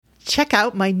Check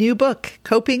out my new book,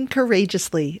 Coping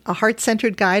Courageously, a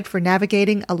heart-centered guide for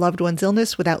navigating a loved one's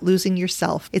illness without losing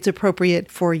yourself. It's appropriate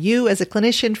for you as a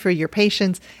clinician, for your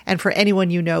patients, and for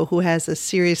anyone you know who has a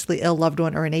seriously ill loved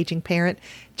one or an aging parent.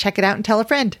 Check it out and tell a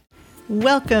friend.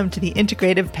 Welcome to the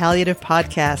Integrative Palliative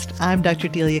Podcast. I'm Dr.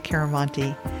 Delia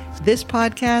Caramonte. This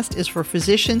podcast is for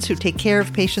physicians who take care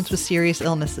of patients with serious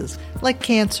illnesses like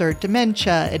cancer,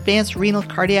 dementia, advanced renal,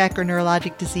 cardiac, or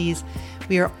neurologic disease.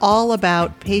 We are all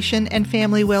about patient and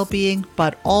family well-being,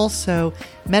 but also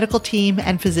medical team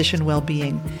and physician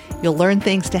well-being. You'll learn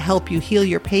things to help you heal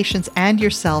your patients and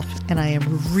yourself, and I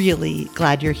am really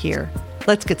glad you're here.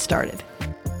 Let's get started.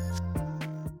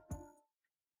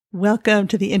 Welcome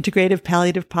to the Integrative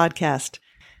Palliative Podcast.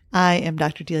 I am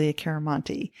Dr. Delia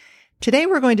Caramonte. Today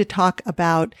we're going to talk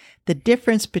about the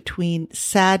difference between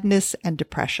sadness and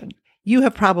depression. You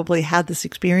have probably had this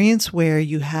experience where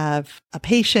you have a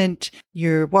patient,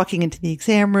 you're walking into the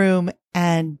exam room,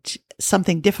 and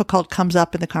something difficult comes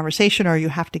up in the conversation, or you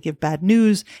have to give bad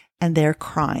news, and they're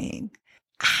crying.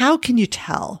 How can you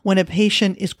tell when a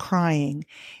patient is crying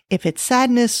if it's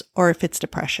sadness or if it's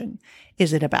depression?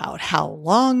 Is it about how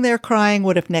long they're crying?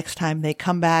 What if next time they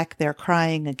come back, they're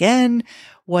crying again?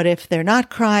 What if they're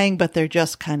not crying, but they're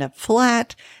just kind of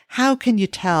flat? How can you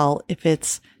tell if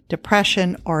it's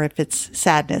depression or if it's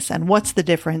sadness, and what's the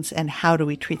difference and how do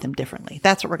we treat them differently?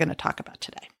 That's what we're going to talk about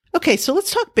today. Okay, so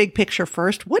let's talk big picture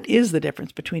first. What is the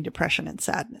difference between depression and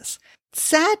sadness?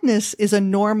 Sadness is a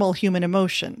normal human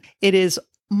emotion. It is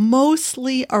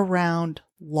mostly around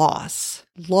loss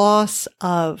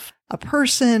of a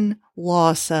person,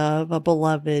 loss of a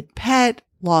beloved pet,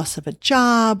 loss of a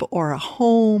job or a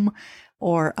home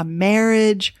or a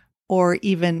marriage, or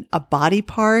even a body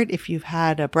part, if you've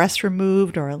had a breast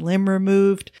removed or a limb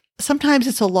removed. Sometimes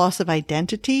it's a loss of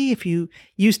identity. If you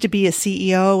used to be a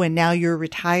CEO and now you're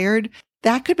retired,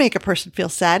 that could make a person feel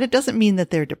sad. It doesn't mean that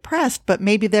they're depressed, but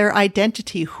maybe their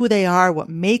identity, who they are, what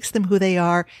makes them who they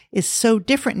are, is so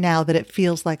different now that it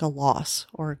feels like a loss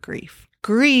or a grief.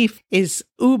 Grief is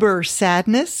uber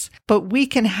sadness, but we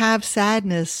can have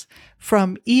sadness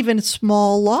from even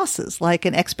small losses, like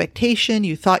an expectation.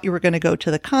 You thought you were going to go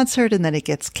to the concert and then it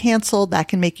gets canceled. That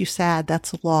can make you sad.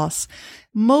 That's a loss.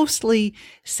 Mostly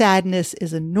sadness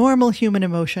is a normal human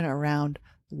emotion around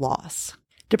loss.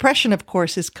 Depression, of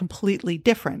course, is completely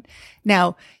different.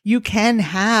 Now, you can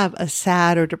have a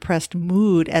sad or depressed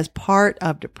mood as part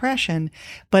of depression,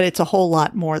 but it's a whole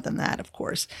lot more than that, of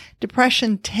course.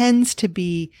 Depression tends to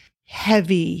be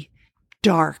heavy,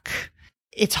 dark.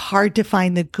 It's hard to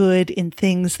find the good in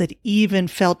things that even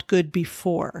felt good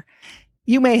before.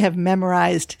 You may have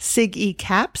memorized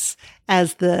SIG-E-CAPS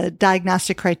as the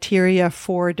diagnostic criteria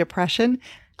for depression.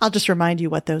 I'll just remind you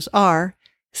what those are.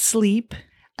 Sleep,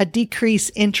 a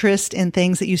decreased interest in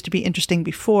things that used to be interesting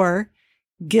before.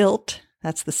 Guilt,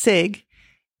 that's the SIG.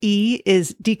 E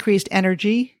is decreased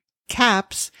energy.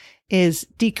 CAPS is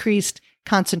decreased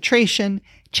concentration.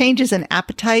 Changes in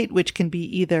appetite, which can be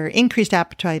either increased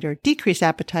appetite or decreased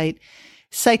appetite.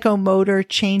 Psychomotor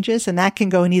changes, and that can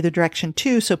go in either direction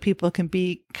too. So people can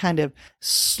be kind of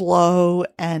slow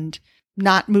and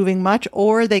not moving much,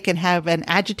 or they can have an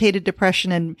agitated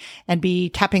depression and be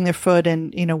tapping their foot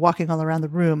and, walking all around the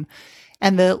room.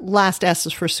 And the last S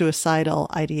is for suicidal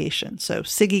ideation. So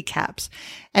SIG-E-CAPS.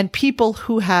 And people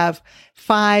who have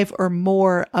 5 or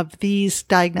more of these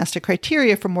diagnostic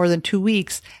criteria for more than 2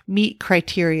 weeks meet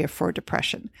criteria for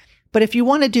depression. But if you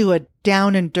want to do a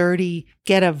down and dirty,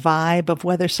 get a vibe of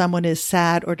whether someone is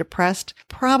sad or depressed,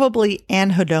 probably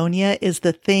anhedonia is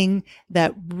the thing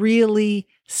that really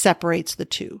separates the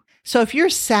two. So if you're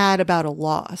sad about a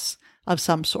loss of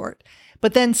some sort,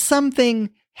 but then something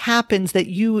happens that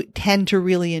you tend to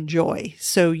really enjoy.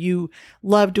 So you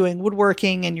love doing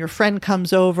woodworking and your friend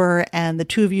comes over and the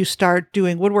two of you start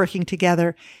doing woodworking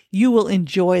together, you will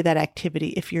enjoy that activity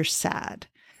if you're sad.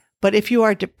 But if you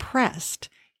are depressed,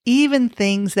 even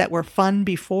things that were fun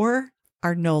before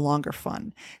are no longer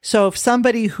fun. So if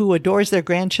somebody who adores their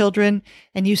grandchildren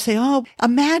and you say, oh,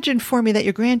 imagine for me that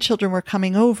your grandchildren were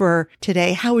coming over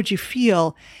today, how would you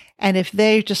feel? And if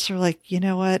they just are like, you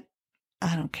know what?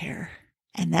 I don't care.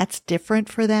 And that's different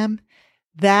for them,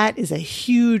 that is a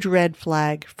huge red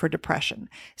flag for depression.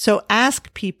 So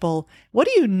ask people, what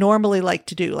do you normally like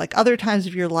to do? Like other times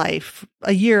of your life,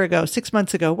 a year ago, 6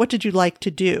 months ago, what did you like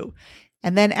to do?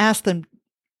 And then ask them,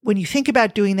 when you think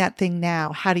about doing that thing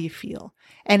now, how do you feel?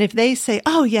 And if they say,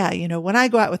 oh yeah, when I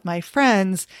go out with my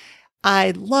friends,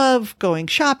 I love going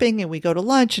shopping and we go to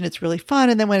lunch and it's really fun.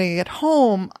 And then when I get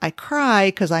home, I cry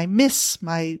because I miss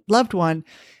my loved one.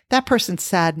 That person's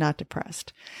sad, not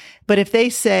depressed. But if they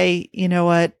say, you know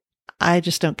what, I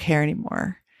just don't care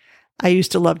anymore. I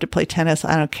used to love to play tennis.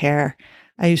 I don't care.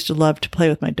 I used to love to play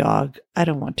with my dog. I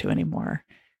don't want to anymore.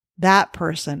 That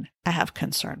person, I have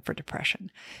concern for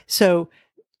depression. So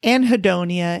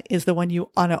anhedonia is the one you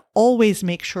want to always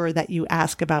make sure that you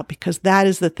ask about, because that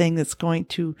is the thing that's going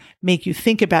to make you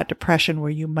think about depression where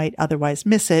you might otherwise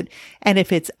miss it. And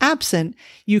if it's absent,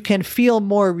 you can feel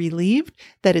more relieved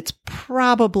that it's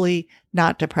probably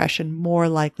not depression, more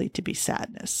likely to be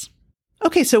sadness.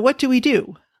 Okay, so what do we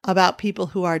do about people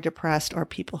who are depressed or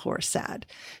people who are sad?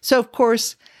 So of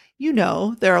course,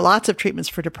 there are lots of treatments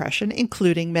for depression,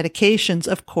 including medications,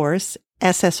 of course.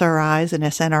 SSRIs and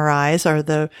SNRIs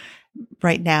are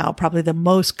right now, probably the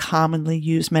most commonly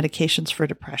used medications for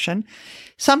depression.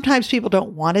 Sometimes people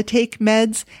don't want to take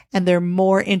meds and they're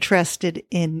more interested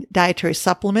in dietary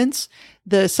supplements.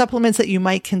 The supplements that you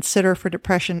might consider for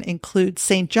depression include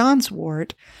St. John's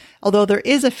wort, although there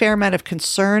is a fair amount of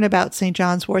concern about St.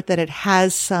 John's wort that it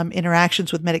has some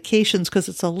interactions with medications because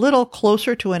it's a little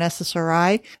closer to an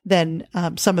SSRI than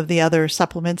some of the other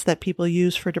supplements that people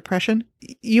use for depression.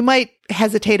 You might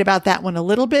hesitate about that one a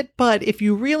little bit, but if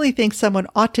you really think someone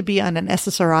ought to be on an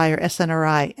SSRI or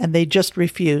SNRI and they just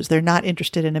refuse, they're not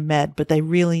interested in a med, but they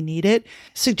really need it,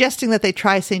 suggesting that they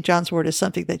try St. John's wort is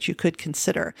something that you could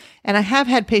consider. And I have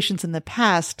had patients in the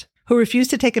past who refused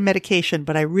to take a medication,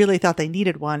 but I really thought they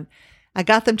needed one. I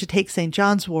got them to take St.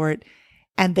 John's wort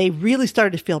and they really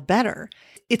started to feel better.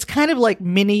 It's kind of like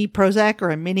mini Prozac or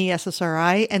a mini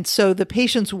SSRI. And so the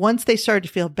patients, once they started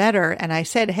to feel better, and I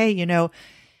said, hey,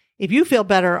 if you feel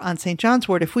better on St. John's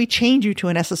wort, if we change you to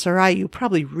an SSRI, you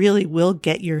probably really will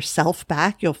get yourself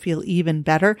back. You'll feel even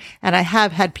better. And I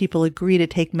have had people agree to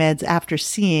take meds after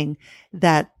seeing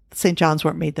that St. John's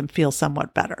wort made them feel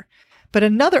somewhat better. But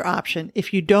another option,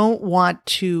 if you don't want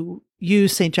to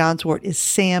use St. John's wort, is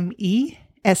SAMe,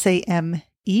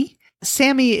 S-A-M-E.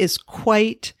 SAMe is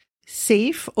quite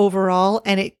safe overall,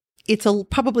 and it's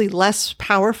probably less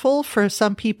powerful for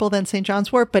some people than St.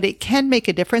 John's wort, but it can make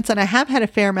a difference. And I have had a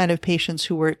fair amount of patients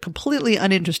who were completely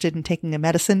uninterested in taking a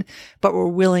medicine, but were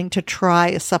willing to try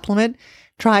a supplement,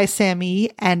 try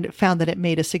SAMe, and found that it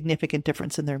made a significant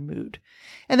difference in their mood.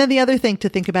 And then the other thing to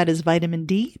think about is vitamin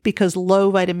D, because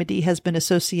low vitamin D has been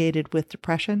associated with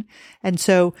depression. And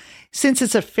so since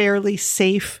it's a fairly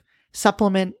safe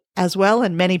supplement as well,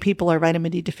 and many people are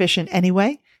vitamin D deficient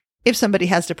anyway, if somebody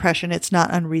has depression, it's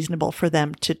not unreasonable for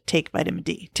them to take vitamin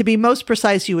D. To be most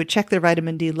precise, you would check their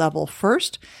vitamin D level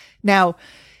first. Now,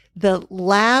 the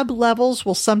lab levels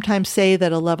will sometimes say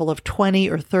that a level of 20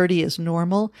 or 30 is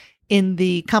normal. In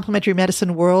the complementary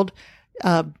medicine world,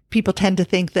 people tend to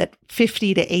think that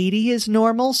 50 to 80 is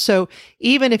normal. So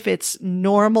even if it's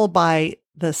normal by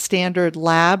the standard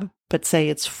lab, but say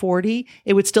it's 40,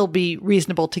 it would still be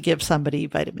reasonable to give somebody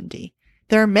vitamin D.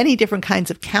 There are many different kinds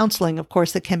of counseling, of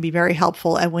course, that can be very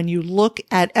helpful. And when you look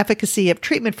at efficacy of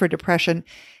treatment for depression,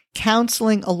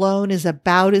 counseling alone is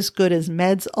about as good as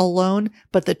meds alone,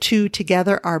 but the two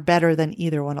together are better than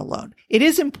either one alone. It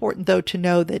is important, though, to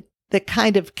know that the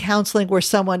kind of counseling where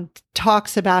someone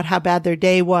talks about how bad their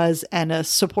day was and a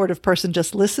supportive person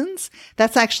just listens,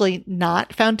 that's actually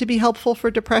not found to be helpful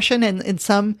for depression. And in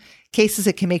some cases,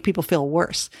 it can make people feel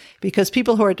worse because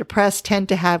people who are depressed tend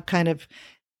to have kind of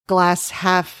glass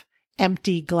half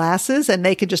empty glasses, and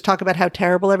they can just talk about how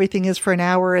terrible everything is for an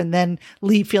hour and then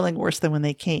leave feeling worse than when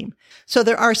they came. So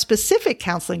there are specific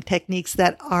counseling techniques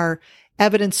that are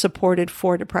evidence supported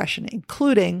for depression,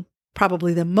 including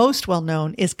probably the most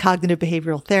well-known is cognitive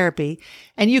behavioral therapy.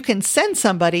 And you can send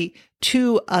somebody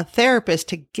to a therapist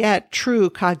to get true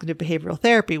cognitive behavioral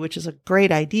therapy, which is a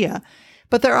great idea.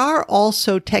 But there are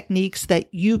also techniques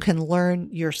that you can learn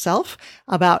yourself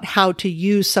about how to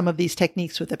use some of these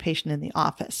techniques with a patient in the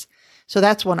office. So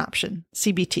that's one option,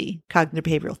 CBT, cognitive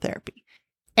behavioral therapy.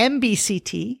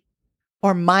 MBCT,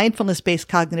 or mindfulness-based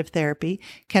cognitive therapy,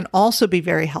 can also be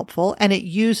very helpful, and it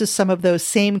uses some of those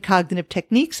same cognitive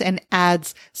techniques and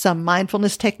adds some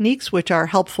mindfulness techniques, which are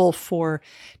helpful for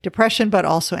depression, but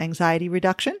also anxiety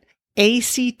reduction.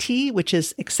 ACT, which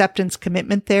is acceptance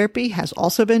commitment therapy, has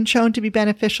also been shown to be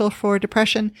beneficial for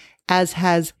depression, as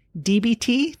has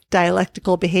DBT,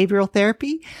 dialectical behavioral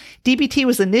therapy. DBT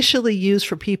was initially used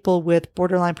for people with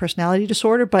borderline personality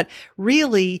disorder, but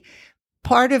really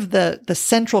part of the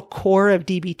central core of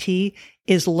DBT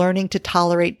is learning to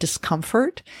tolerate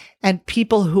discomfort. And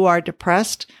people who are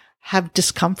depressed have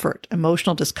discomfort,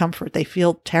 emotional discomfort. They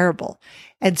feel terrible.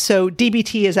 And so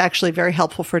DBT is actually very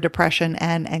helpful for depression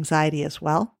and anxiety as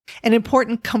well. An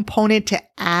important component to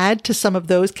add to some of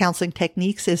those counseling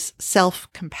techniques is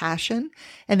self-compassion.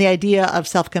 And the idea of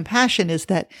self-compassion is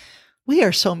that we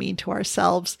are so mean to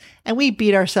ourselves and we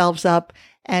beat ourselves up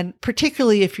And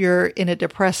particularly if you're in a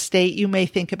depressed state, you may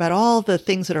think about all the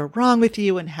things that are wrong with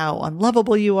you and how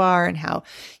unlovable you are and how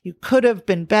you could have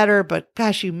been better, but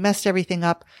gosh, you messed everything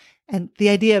up. And the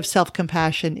idea of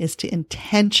self-compassion is to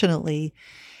intentionally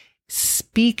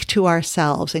speak to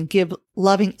ourselves and give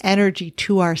loving energy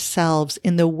to ourselves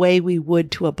in the way we would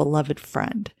to a beloved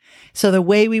friend. So the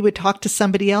way we would talk to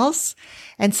somebody else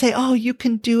and say, oh, you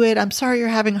can do it. I'm sorry you're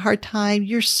having a hard time.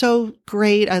 You're so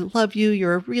great. I love you.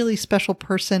 You're a really special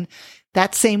person.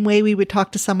 That same way we would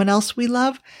talk to someone else we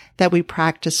love, that we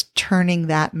practice turning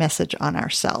that message on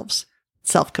ourselves.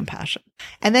 Self-compassion.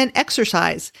 And then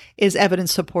exercise is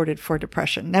evidence supported for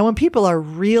depression. Now, when people are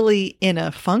really in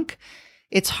a funk,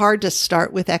 it's hard to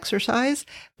start with exercise,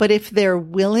 but if they're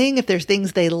willing, if there's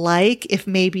things they like, if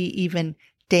maybe even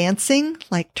dancing,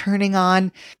 like turning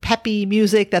on peppy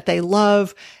music that they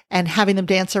love and having them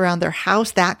dance around their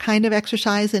house, that kind of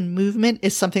exercise and movement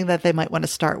is something that they might want to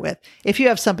start with. If you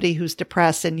have somebody who's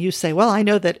depressed and you say, well, I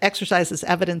know that exercise is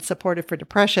evidence supported for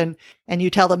depression, and you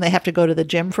tell them they have to go to the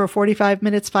gym for 45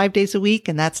 minutes, 5 days a week,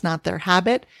 and that's not their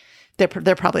habit,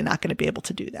 they're probably not going to be able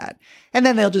to do that. And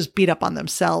then they'll just beat up on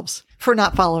themselves for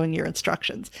not following your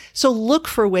instructions. So look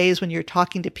for ways when you're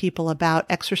talking to people about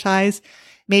exercise,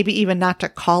 maybe even not to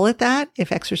call it that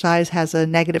if exercise has a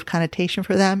negative connotation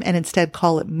for them, and instead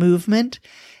call it movement,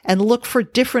 and look for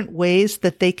different ways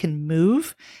that they can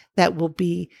move that will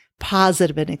be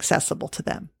positive and accessible to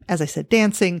them. As I said,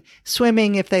 dancing,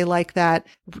 swimming if they like that,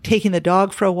 taking the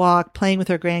dog for a walk, playing with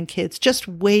their grandkids, just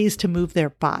ways to move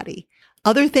their body.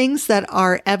 Other things that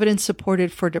are evidence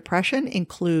supported for depression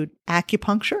include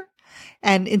acupuncture.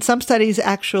 And in some studies,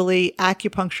 actually,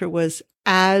 acupuncture was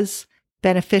as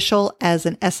beneficial as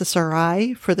an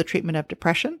SSRI for the treatment of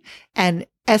depression. And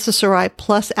SSRI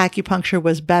plus acupuncture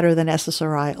was better than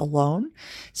SSRI alone.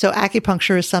 So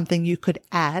acupuncture is something you could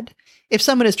add. If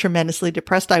someone is tremendously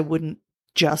depressed, I wouldn't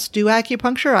just do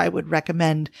acupuncture. I would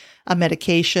recommend a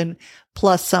medication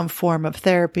plus some form of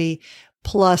therapy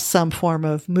plus some form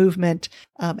of movement,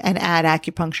 and add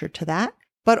acupuncture to that.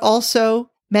 But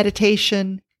also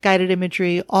meditation, guided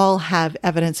imagery, all have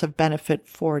evidence of benefit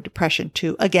for depression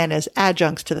too, again, as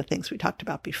adjuncts to the things we talked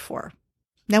about before.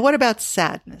 Now, what about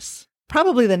sadness?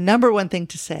 Probably the number one thing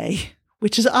to say,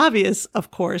 which is obvious, of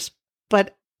course,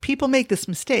 but people make this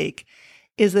mistake,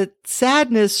 is that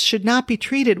sadness should not be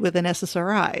treated with an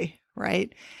SSRI,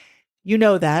 right? You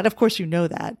know that. Of course, you know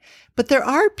that. But there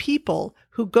are people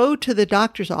who go to the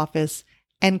doctor's office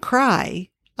and cry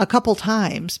a couple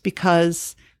times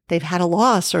because they've had a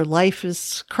loss or life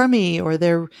is crummy or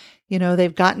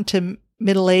they've gotten to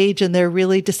middle age and they're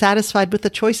really dissatisfied with the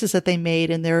choices that they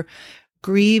made and they're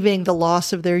grieving the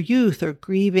loss of their youth or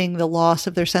grieving the loss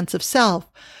of their sense of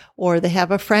self, or they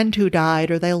have a friend who died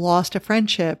or they lost a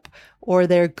friendship, or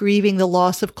they're grieving the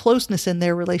loss of closeness in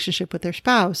their relationship with their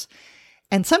spouse.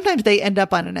 And sometimes they end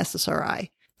up on an SSRI.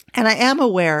 And I am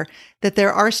aware that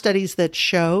there are studies that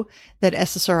show that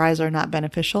SSRIs are not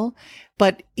beneficial.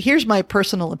 But here's my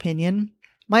personal opinion.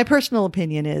 My personal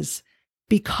opinion is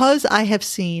because I have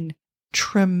seen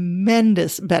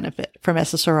tremendous benefit from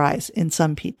SSRIs in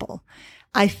some people,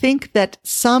 I think that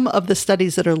some of the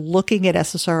studies that are looking at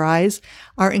SSRIs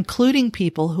are including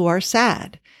people who are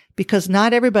sad, because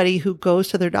not everybody who goes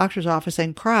to their doctor's office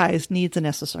and cries needs an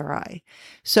SSRI.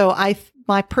 So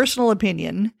my personal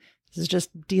opinion, this is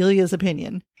just Delia's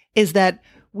opinion, is that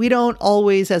we don't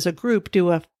always as a group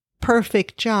do a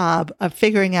perfect job of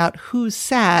figuring out who's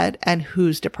sad and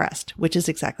who's depressed, which is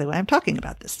exactly why I'm talking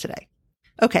about this today.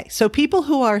 Okay, so people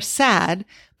who are sad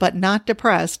but not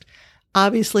depressed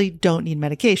obviously don't need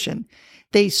medication.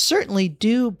 They certainly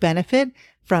do benefit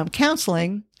from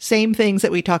counseling, same things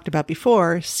that we talked about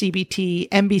before, CBT,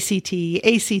 MBCT,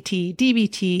 ACT,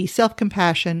 DBT,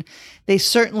 self-compassion. They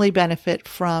certainly benefit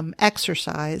from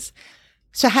exercise.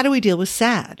 So how do we deal with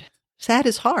sad? Sad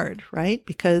is hard, right?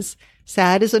 Because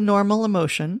sad is a normal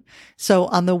emotion. So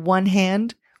on the one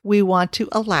hand, we want to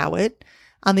allow it.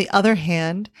 On the other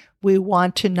hand, we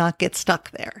want to not get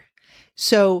stuck there.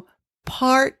 So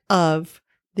part of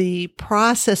the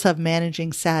process of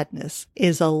managing sadness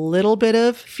is a little bit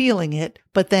of feeling it,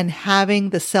 but then having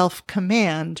the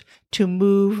self-command to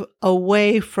move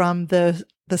away from the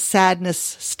sadness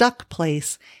stuck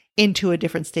place into a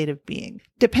different state of being.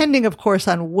 Depending, of course,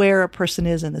 on where a person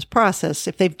is in this process,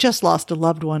 if they've just lost a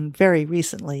loved one very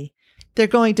recently, they're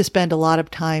going to spend a lot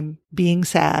of time being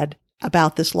sad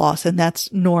about this loss, and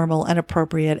that's normal and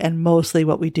appropriate, and mostly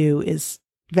what we do is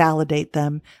validate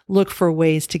them, look for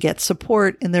ways to get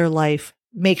support in their life,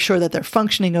 make sure that they're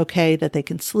functioning okay, that they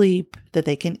can sleep, that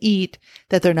they can eat,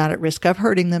 that they're not at risk of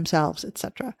hurting themselves,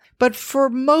 etc. But for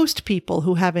most people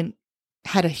who haven't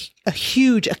had a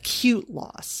huge acute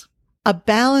loss. A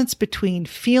balance between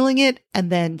feeling it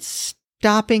and then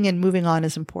stopping and moving on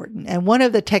is important. And one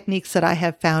of the techniques that I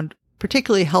have found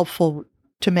particularly helpful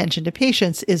to mention to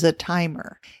patients is a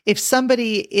timer. If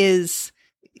somebody is,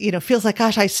 feels like,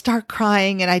 gosh, I start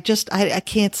crying and I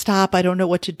can't stop. I don't know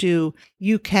what to do.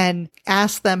 You can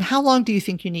ask them, how long do you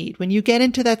think you need? When you get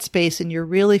into that space and you're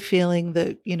really feeling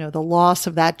the loss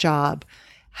of that job,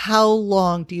 how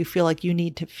long do you feel like you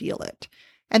need to feel it?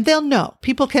 And they'll know.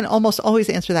 People can almost always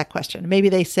answer that question. Maybe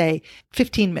they say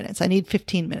 15 minutes. I need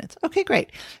 15 minutes. Okay, great.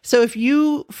 So if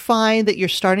you find that you're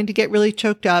starting to get really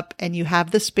choked up and you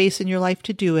have the space in your life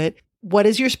to do it, what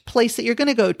is your place that you're going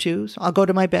to go to? So I'll go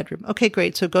to my bedroom. Okay,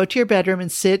 great. So go to your bedroom and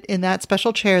sit in that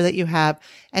special chair that you have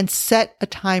and set a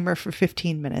timer for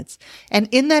 15 minutes. And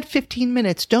in that 15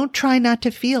 minutes, don't try not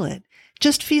to feel it.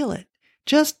 Just feel it.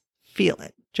 Just feel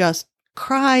it. Just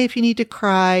cry if you need to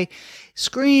cry.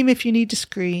 Scream if you need to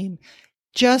scream.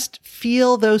 Just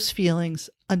feel those feelings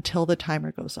until the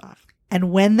timer goes off. And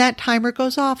when that timer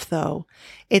goes off, though,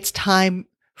 it's time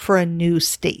for a new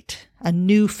state, a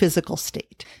new physical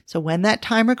state. So when that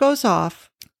timer goes off,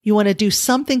 you want to do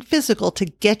something physical to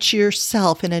get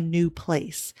yourself in a new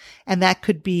place. And that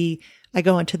could be, I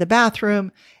go into the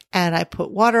bathroom and I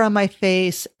put water on my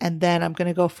face and then I'm going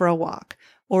to go for a walk.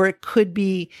 Or it could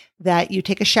be that you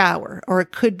take a shower, or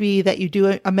it could be that you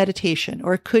do a meditation,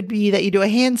 or it could be that you do a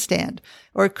handstand,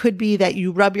 or it could be that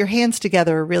you rub your hands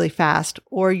together really fast,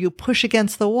 or you push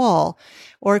against the wall,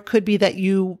 or it could be that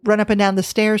you run up and down the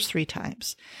stairs 3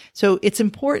 times. So it's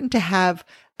important to have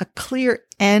a clear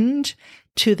end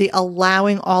to the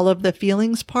allowing all of the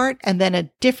feelings part, and then a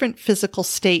different physical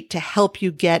state to help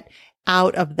you get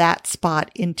out of that spot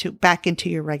back into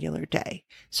your regular day.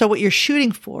 So what you're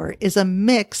shooting for is a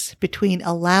mix between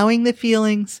allowing the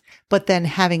feelings, but then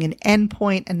having an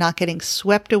endpoint and not getting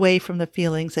swept away from the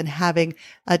feelings and having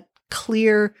a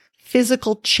clear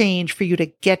physical change for you to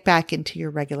get back into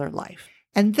your regular life.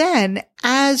 And then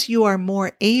as you are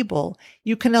more able,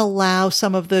 you can allow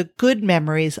some of the good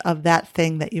memories of that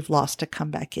thing that you've lost to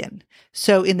come back in.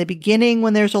 So in the beginning,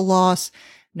 when there's a loss,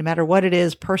 no matter what it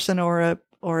is, person or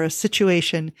a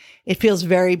situation, it feels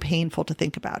very painful to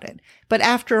think about it. But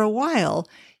after a while,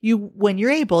 when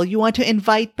you're able, you want to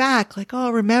invite back, like,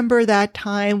 oh, remember that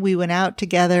time we went out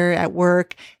together at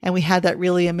work and we had that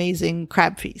really amazing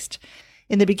crab feast.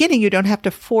 In the beginning, you don't have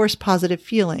to force positive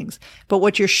feelings, but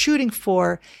what you're shooting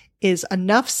for is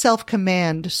enough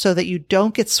self-command so that you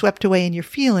don't get swept away in your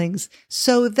feelings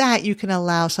so that you can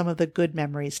allow some of the good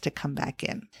memories to come back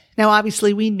in. Now,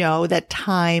 obviously, we know that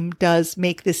time does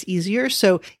make this easier.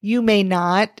 So you may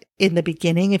not, in the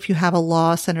beginning, if you have a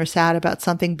loss and are sad about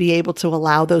something, be able to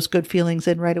allow those good feelings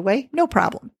in right away. No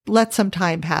problem. Let some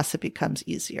time pass. It becomes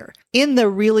easier. In the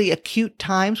really acute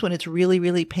times when it's really,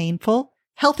 really painful,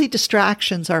 healthy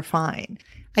distractions are fine.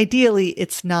 Ideally,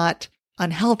 it's not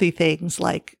unhealthy things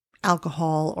like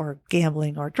alcohol or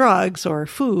gambling or drugs or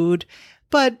food,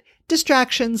 but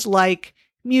distractions like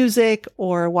music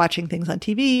or watching things on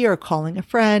TV or calling a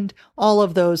friend, all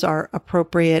of those are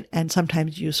appropriate and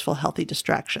sometimes useful, healthy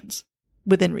distractions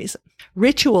within reason.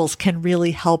 Rituals can really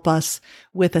help us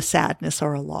with a sadness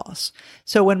or a loss.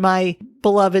 So when my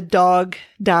beloved dog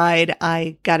died,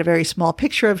 I got a very small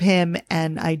picture of him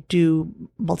and I do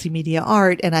multimedia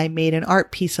art and I made an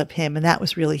art piece of him. And that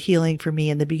was really healing for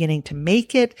me in the beginning to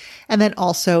make it. And then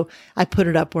also I put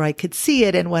it up where I could see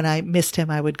it. And when I missed him,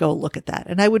 I would go look at that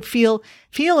and I would feel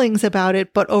feelings about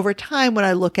it. But over time, when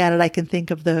I look at it, I can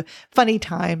think of the funny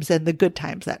times and the good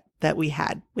times that we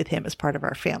had with him as part of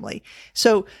our family.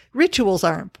 So rituals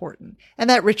are important. And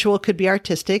that ritual could be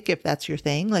artistic if that's your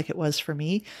thing, like it was for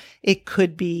me. It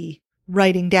could be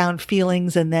writing down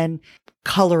feelings and then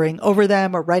coloring over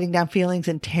them, or writing down feelings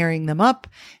and tearing them up.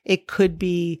 It could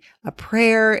be a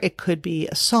prayer. It could be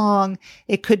a song.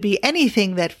 It could be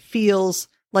anything that feels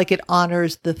like it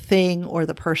honors the thing or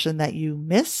the person that you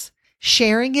miss.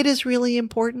 Sharing it is really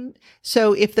important.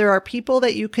 So if there are people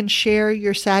that you can share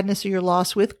your sadness or your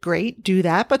loss with, great, do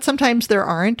that. But sometimes there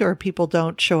aren't, or people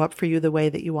don't show up for you the way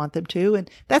that you want them to. And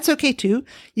that's okay too.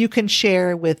 You can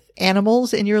share with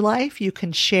animals in your life. You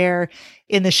can share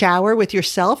in the shower with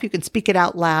yourself. You can speak it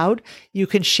out loud. You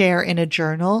can share in a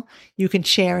journal. You can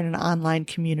share in an online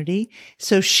community.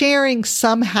 So sharing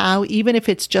somehow, even if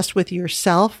it's just with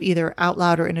yourself, either out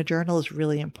loud or in a journal, is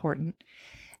really important.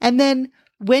 And then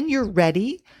when you're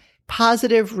ready,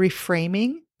 positive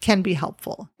reframing can be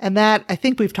helpful. And that, I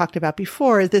think we've talked about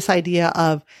before, is this idea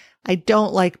of, I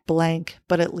don't like blank,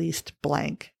 but at least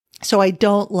blank. So I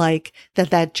don't like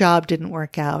that job didn't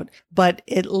work out, but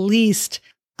at least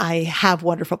I have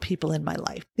wonderful people in my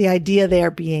life. The idea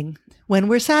there being, when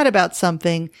we're sad about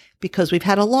something because we've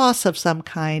had a loss of some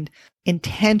kind,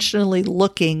 intentionally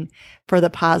looking for the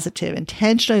positive,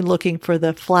 intentionally looking for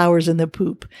the flowers in the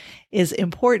poop is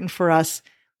important for us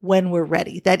when we're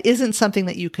ready. That isn't something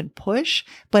that you can push,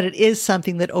 but it is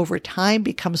something that over time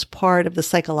becomes part of the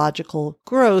psychological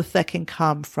growth that can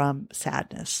come from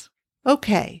sadness.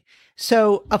 Okay.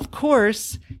 So, of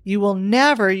course, you will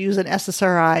never use an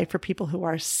SSRI for people who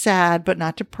are sad but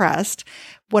not depressed.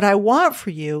 What I want for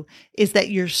you is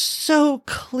that you're so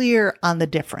clear on the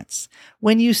difference.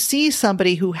 When you see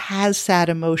somebody who has sad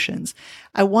emotions,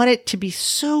 I want it to be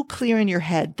so clear in your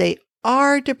head. They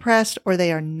are depressed or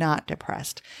they are not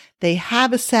depressed. They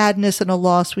have a sadness and a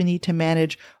loss we need to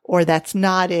manage, or that's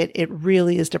not it. It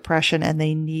really is depression and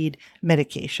they need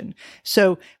medication.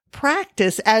 So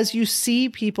practice as you see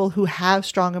people who have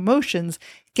strong emotions,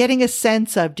 getting a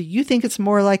sense of, do you think it's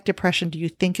more like depression? Do you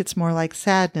think it's more like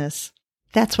sadness?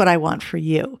 That's what I want for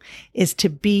you, is to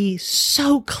be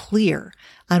so clear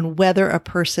on whether a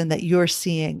person that you're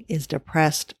seeing is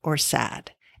depressed or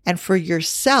sad. And for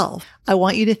yourself, I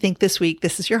want you to think this week,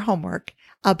 this is your homework,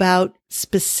 about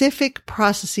specific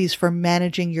processes for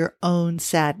managing your own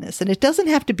sadness. And it doesn't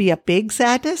have to be a big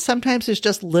sadness. Sometimes there's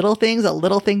just little things. A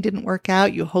little thing didn't work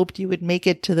out. You hoped you would make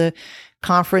it to the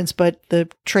conference, but the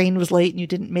train was late and you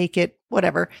didn't make it,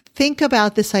 whatever. Think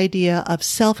about this idea of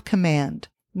self-command,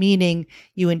 meaning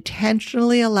you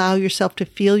intentionally allow yourself to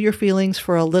feel your feelings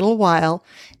for a little while,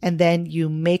 and then you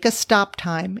make a stop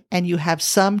time and you have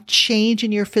some change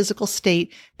in your physical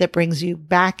state that brings you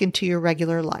back into your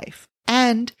regular life.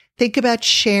 And think about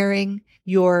sharing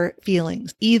your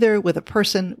feelings, either with a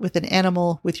person, with an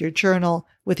animal, with your journal,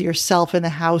 with yourself in the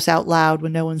house out loud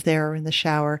when no one's there or in the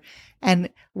shower. And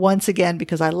once again,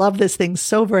 because I love this thing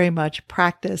so very much,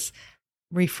 practice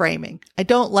reframing. I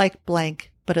don't like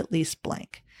blank, but at least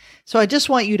blank. So I just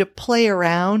want you to play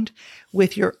around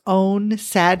with your own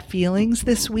sad feelings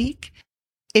this week.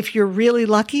 If you're really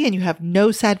lucky and you have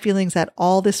no sad feelings at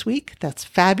all this week, that's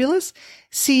fabulous.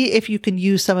 See if you can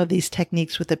use some of these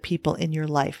techniques with the people in your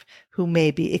life who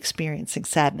may be experiencing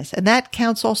sadness. And that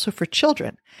counts also for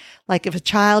children. Like if a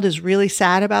child is really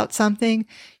sad about something,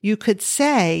 you could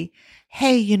say,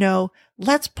 hey,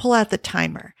 let's pull out the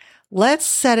timer. Let's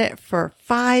set it for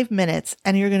 5 minutes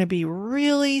and you're going to be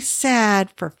really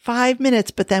sad for 5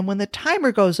 minutes. But then when the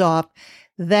timer goes off,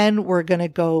 then we're going to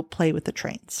go play with the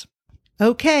trains.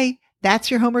 Okay,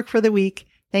 that's your homework for the week.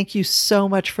 Thank you so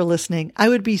much for listening. I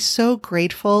would be so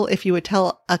grateful if you would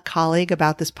tell a colleague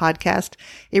about this podcast.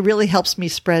 It really helps me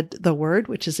spread the word,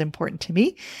 which is important to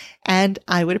me, and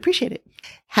I would appreciate it.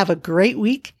 Have a great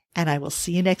week, and I will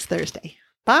see you next Thursday.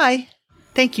 Bye.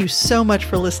 Thank you so much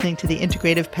for listening to the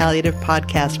Integrative Palliative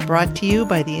Podcast, brought to you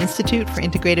by the Institute for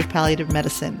Integrative Palliative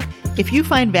Medicine. If you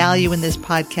find value in this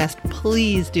podcast,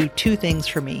 please do 2 things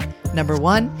for me. Number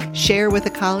 1, share with a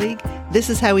colleague. This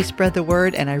is how we spread the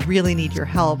word, and I really need your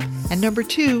help. And number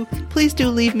 2, please do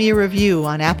leave me a review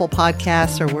on Apple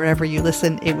Podcasts or wherever you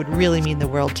listen. It would really mean the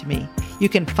world to me. You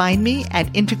can find me at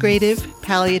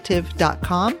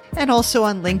integrativepalliative.com and also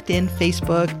on LinkedIn,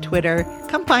 Facebook, Twitter.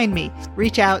 Come find me,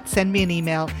 reach out, send me an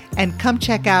email, and come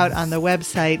check out on the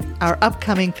website our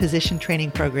upcoming physician training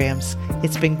programs.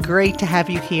 It's been great to have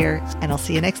you here, and I'll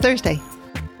see you next Thursday.